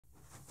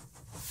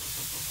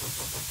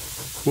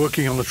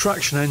Working on a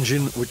traction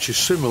engine which is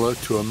similar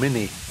to a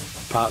Minnie,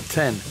 part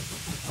 10,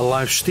 a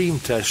live steam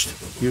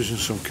test using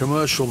some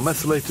commercial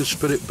methylated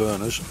spirit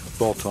burners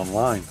bought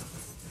online.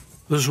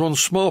 There's one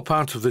small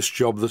part of this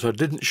job that I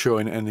didn't show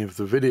in any of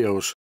the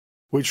videos,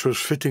 which was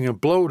fitting a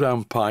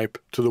blowdown pipe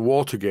to the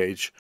water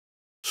gauge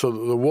so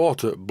that the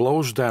water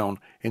blows down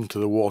into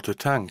the water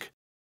tank.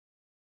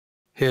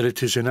 Here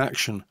it is in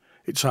action.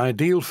 It's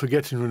ideal for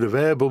getting rid of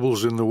air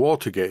bubbles in the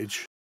water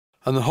gauge,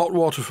 and the hot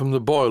water from the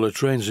boiler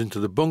drains into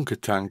the bunker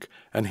tank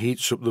and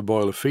heats up the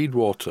boiler feed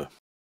water.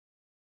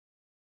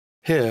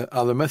 Here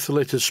are the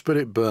methylated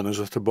spirit burners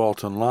that I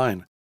bought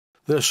online.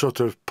 They're sort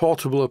of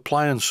portable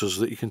appliances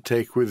that you can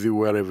take with you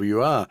wherever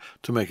you are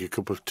to make a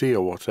cup of tea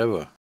or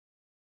whatever.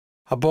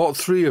 I bought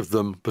 3 of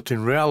them, but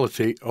in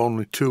reality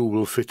only 2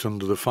 will fit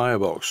under the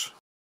firebox.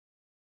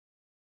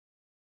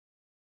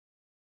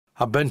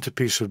 I bent a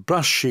piece of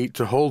brass sheet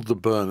to hold the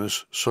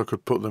burners so I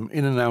could put them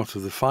in and out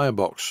of the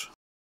firebox.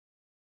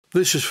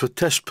 This is for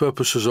test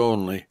purposes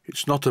only,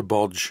 it's not a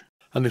bodge,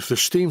 and if the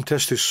steam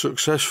test is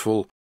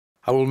successful,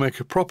 I will make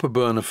a proper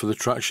burner for the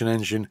traction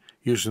engine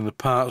using the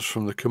parts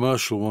from the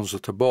commercial ones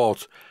that I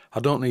bought.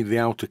 I don't need the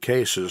outer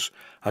cases,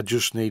 I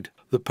just need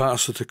the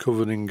parts that are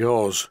covered in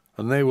gauze,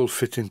 and they will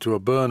fit into a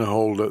burner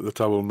holder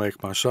that I will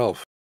make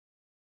myself.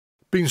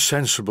 Being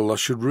sensible, I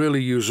should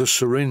really use a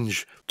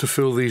syringe to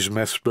fill these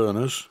meth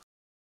burners,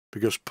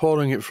 because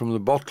pouring it from the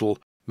bottle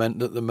meant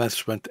that the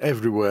meths went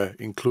everywhere,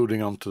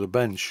 including onto the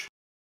bench.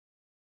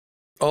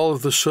 All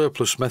of the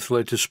surplus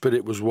methylated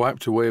spirit was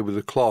wiped away with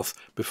a cloth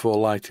before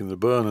lighting the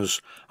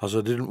burners, as I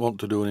didn't want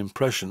to do an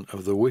impression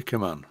of the Wicker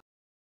Man.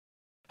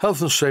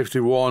 Health and safety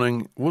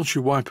warning: once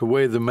you wipe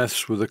away the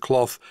meths with a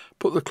cloth,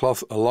 put the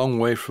cloth a long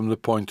way from the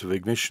point of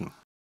ignition.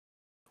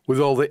 With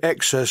all the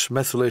excess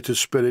methylated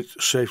spirit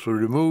safely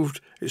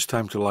removed, it's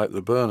time to light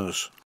the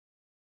burners.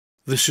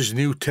 This is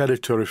new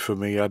territory for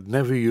me, I'd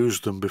never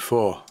used them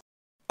before.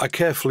 I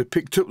carefully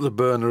picked up the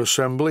burner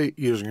assembly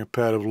using a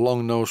pair of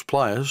long-nosed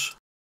pliers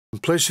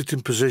and placed it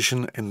in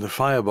position in the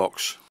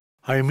firebox.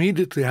 I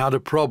immediately had a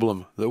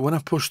problem that when I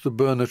pushed the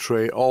burner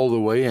tray all the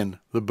way in,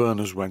 the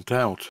burners went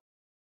out.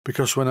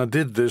 Because when I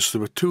did this, they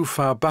were too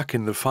far back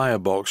in the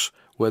firebox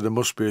where there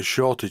must be a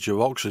shortage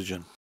of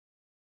oxygen.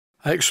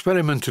 I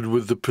experimented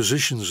with the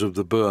positions of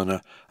the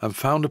burner and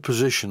found a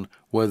position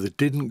where they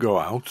didn't go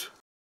out.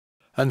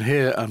 And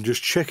here I'm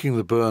just checking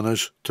the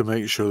burners to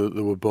make sure that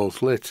they were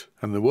both lit,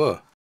 and they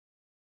were.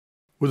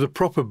 With a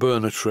proper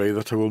burner tray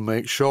that I will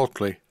make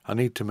shortly, I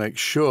need to make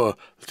sure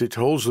that it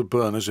holds the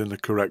burners in the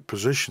correct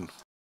position.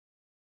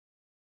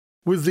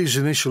 With these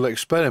initial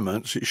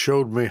experiments, it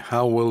showed me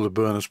how well the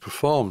burners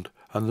performed,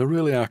 and they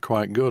really are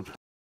quite good.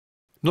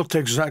 Not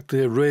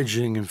exactly a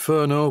raging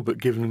inferno, but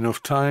given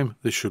enough time,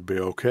 they should be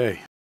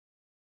okay.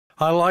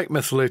 I like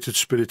methylated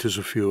spirit as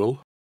a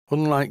fuel.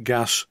 Unlike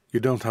gas, you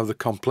don't have the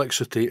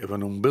complexity of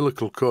an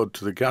umbilical cord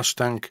to the gas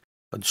tank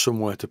and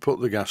somewhere to put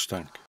the gas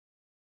tank.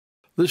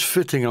 This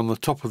fitting on the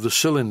top of the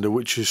cylinder,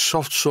 which is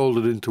soft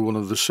soldered into one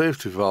of the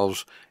safety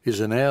valves, is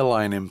an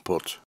airline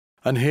input,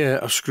 and here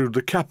I've screwed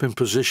the cap in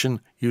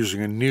position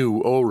using a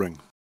new O-ring.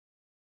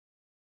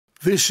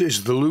 This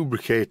is the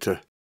lubricator.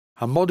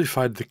 I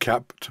modified the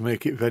cap to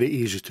make it very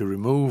easy to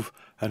remove,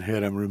 and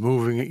here I'm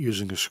removing it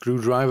using a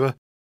screwdriver.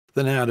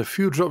 Then I add a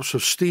few drops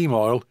of steam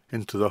oil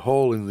into the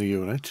hole in the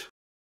unit.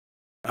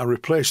 I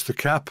replaced the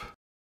cap,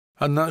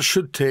 and that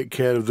should take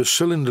care of the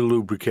cylinder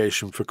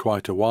lubrication for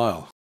quite a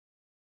while.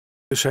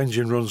 This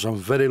engine runs on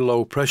very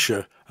low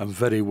pressure and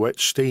very wet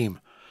steam,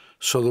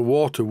 so the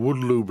water would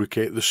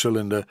lubricate the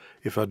cylinder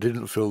if I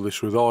didn't fill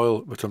this with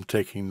oil, but I'm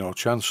taking no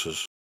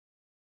chances.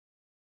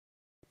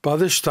 By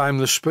this time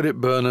the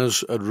spirit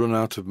burners had run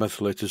out of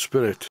methylated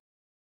spirit,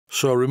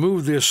 so I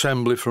removed the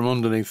assembly from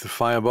underneath the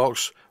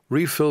firebox,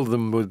 refilled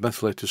them with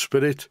methylated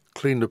spirit,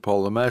 cleaned up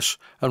all the mess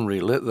and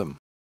relit them.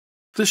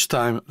 This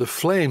time the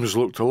flames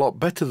looked a lot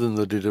better than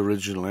they did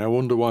originally. I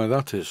wonder why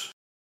that is.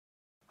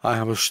 I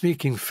have a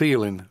sneaking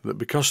feeling that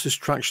because this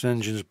traction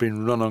engine has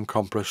been run on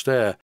compressed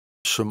air,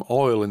 some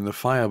oil in the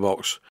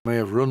firebox may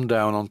have run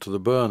down onto the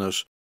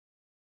burners.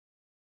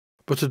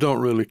 But I don't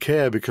really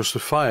care because the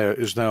fire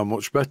is now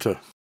much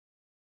better.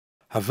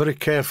 I very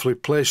carefully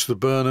placed the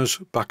burners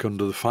back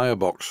under the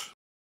firebox.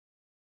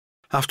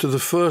 After the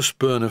first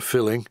burner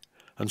filling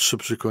and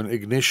subsequent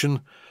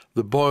ignition,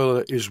 the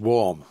boiler is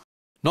warm.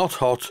 Not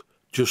hot,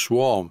 just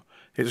warm.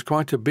 It's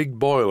quite a big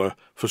boiler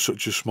for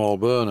such a small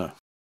burner.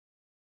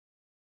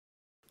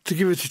 To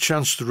give it a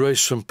chance to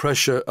raise some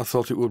pressure, I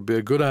thought it would be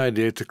a good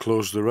idea to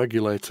close the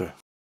regulator.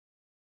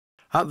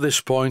 At this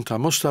point, I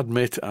must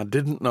admit I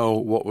didn't know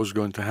what was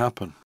going to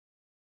happen.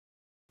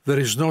 There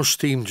is no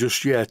steam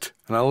just yet,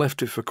 and I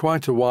left it for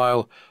quite a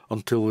while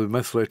until the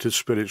methylated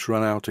spirits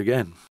ran out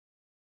again.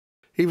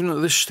 Even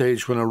at this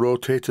stage, when I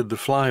rotated the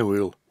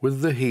flywheel,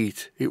 with the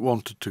heat, it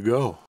wanted to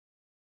go.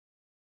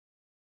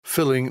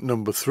 Filling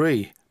number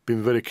 3,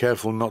 being very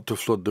careful not to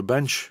flood the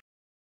bench.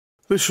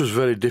 This was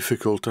very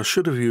difficult. I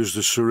should have used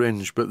a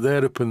syringe, but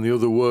they're up in the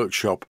other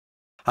workshop.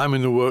 I'm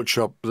in the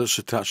workshop that's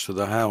attached to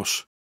the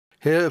house.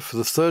 Here, for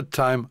the 3rd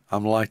time,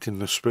 I'm lighting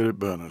the spirit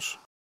burners.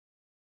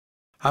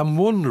 I'm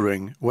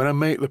wondering when I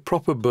make the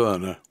proper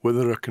burner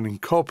whether I can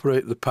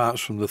incorporate the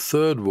parts from the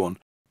third one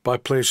by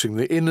placing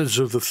the innards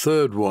of the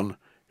third one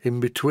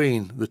in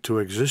between the two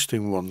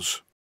existing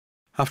ones.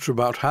 After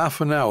about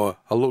half an hour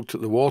I looked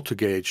at the water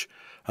gauge,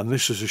 and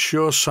this is a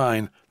sure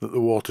sign that the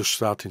water's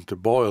starting to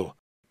boil,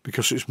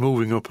 because it's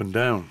moving up and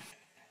down.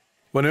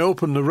 When I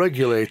opened the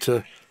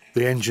regulator,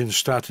 the engine's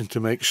starting to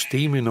make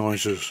steamy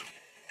noises.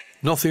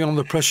 Nothing on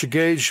the pressure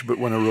gauge, but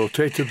when I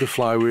rotated the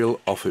flywheel,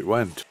 off it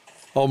went.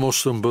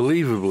 Almost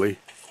unbelievably,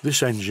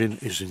 this engine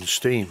is in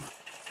steam.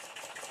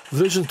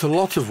 There isn't a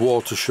lot of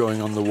water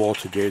showing on the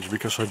water gauge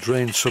because I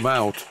drained some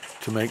out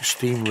to make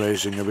steam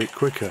raising a bit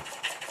quicker.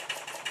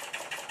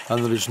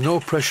 And there is no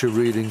pressure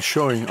reading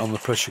showing on the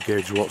pressure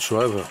gauge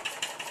whatsoever.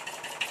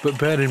 But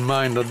bear in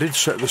mind I did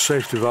set the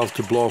safety valve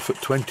to blow off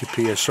at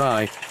 20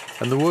 psi,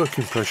 and the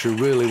working pressure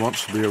really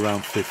wants to be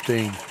around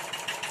 15.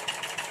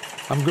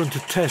 I'm going to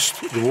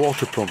test the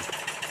water pump.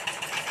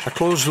 I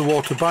closed the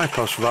water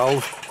bypass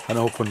valve and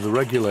opened the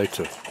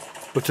regulator,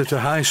 but at a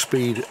high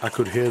speed I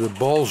could hear the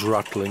balls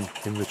rattling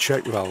in the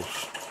check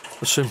valves.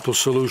 A simple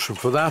solution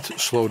for that: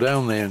 slow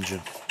down the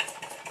engine.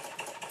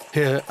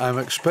 Here I'm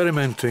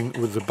experimenting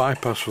with the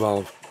bypass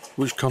valve,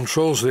 which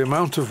controls the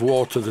amount of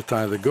water that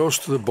either goes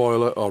to the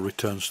boiler or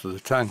returns to the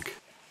tank.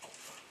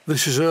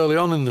 This is early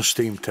on in the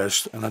steam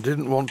test, and I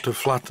didn't want to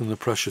flatten the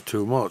pressure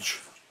too much.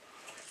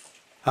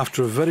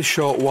 After a very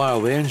short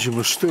while the engine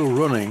was still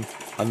running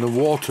and the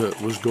water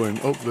was going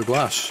up the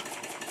glass.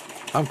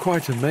 I'm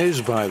quite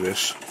amazed by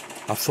this.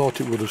 I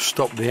thought it would have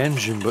stopped the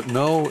engine, but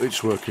no,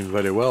 it's working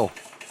very well.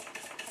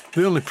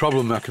 The only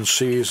problem I can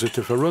see is that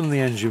if I run the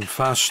engine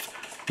fast,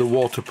 the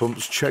water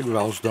pump's check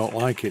valves don't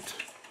like it.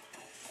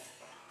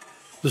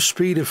 The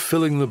speed of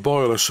filling the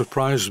boiler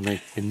surprised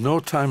me. In no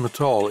time at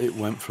all it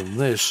went from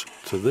this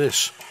to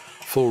this,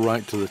 full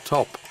right to the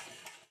top.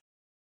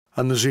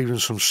 And there's even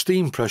some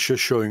steam pressure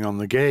showing on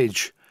the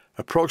gauge,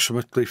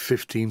 approximately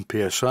 15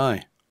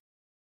 psi.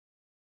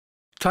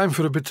 Time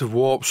for a bit of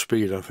warp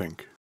speed, I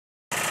think.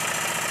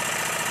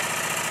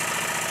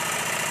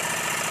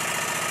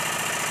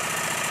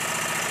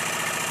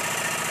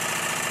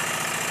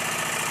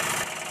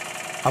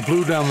 I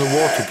blew down the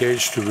water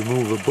gauge to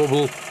remove a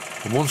bubble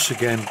and once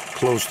again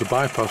closed the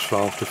bypass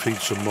valve to feed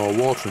some more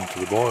water into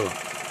the boiler.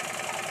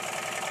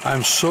 I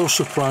am so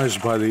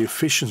surprised by the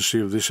efficiency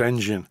of this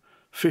engine.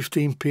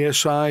 15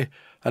 psi,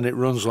 and it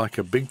runs like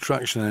a big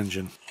traction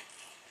engine.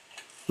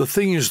 The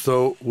thing is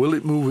though, will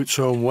it move its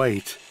own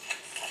weight?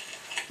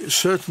 It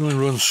certainly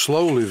runs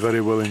slowly very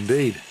well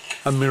indeed,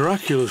 and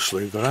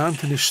miraculously there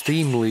aren't any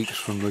steam leaks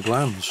from the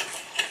glands.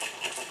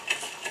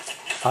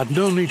 I'd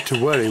no need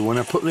to worry. When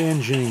I put the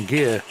engine in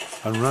gear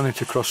and ran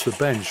it across the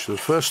bench, the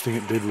first thing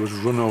it did was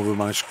run over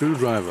my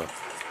screwdriver.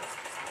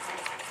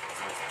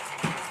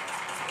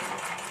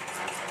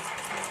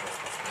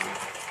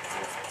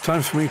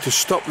 Time for me to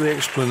stop the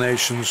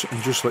explanations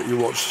and just let you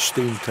watch the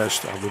steam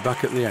test. I'll be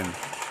back at the end.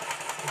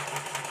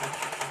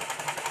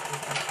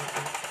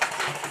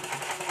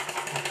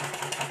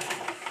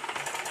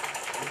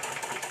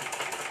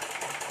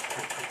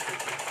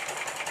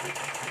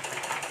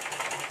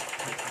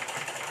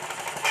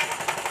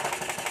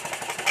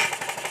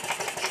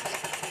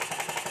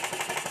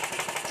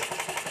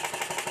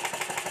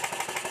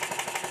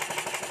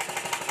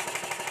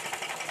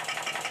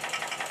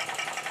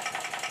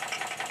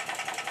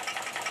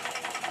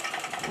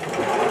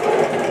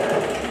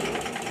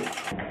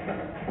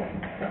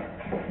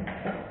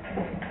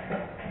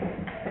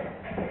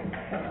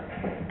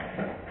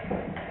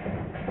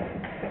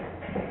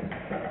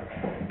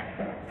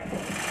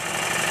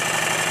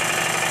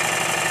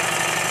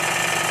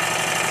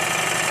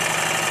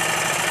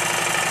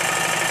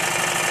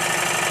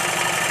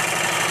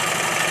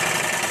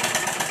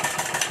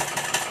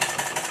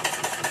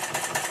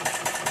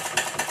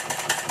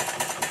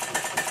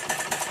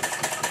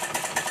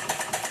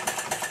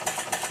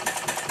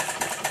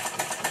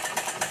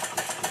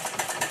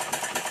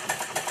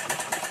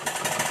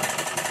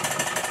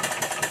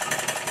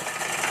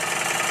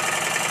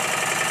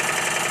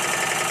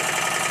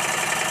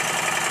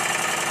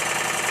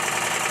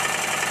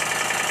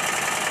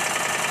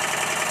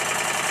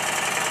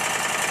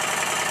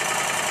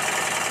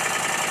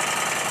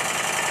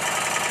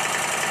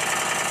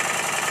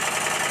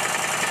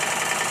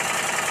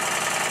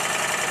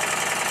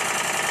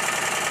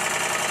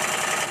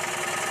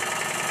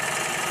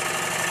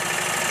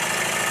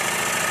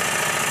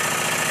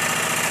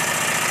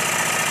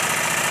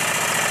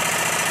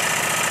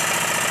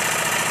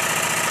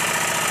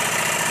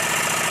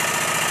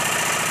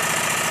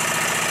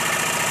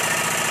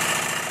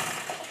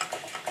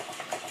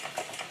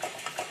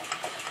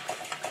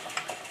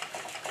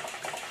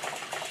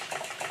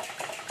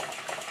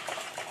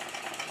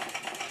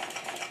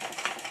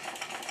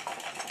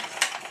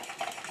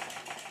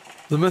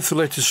 The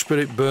methylated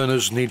spirit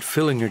burners need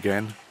filling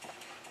again,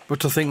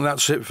 but I think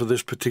that's it for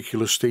this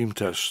particular steam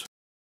test.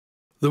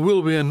 There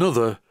will be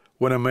another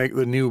when I make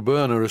the new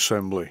burner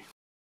assembly.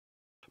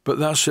 But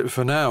that's it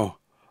for now.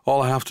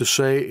 All I have to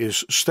say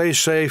is stay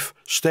safe,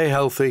 stay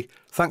healthy,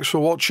 thanks for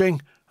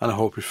watching, and I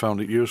hope you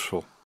found it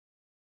useful.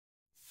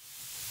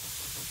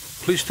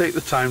 Please take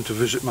the time to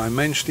visit my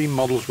main Steam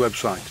Models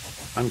website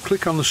and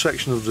click on the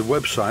section of the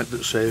website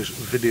that says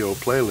Video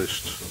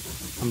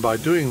Playlists. And by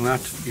doing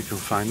that, you can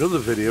find other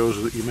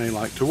videos that you may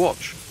like to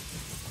watch.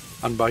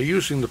 And by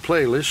using the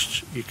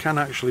playlists, you can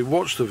actually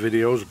watch the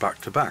videos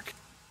back to back.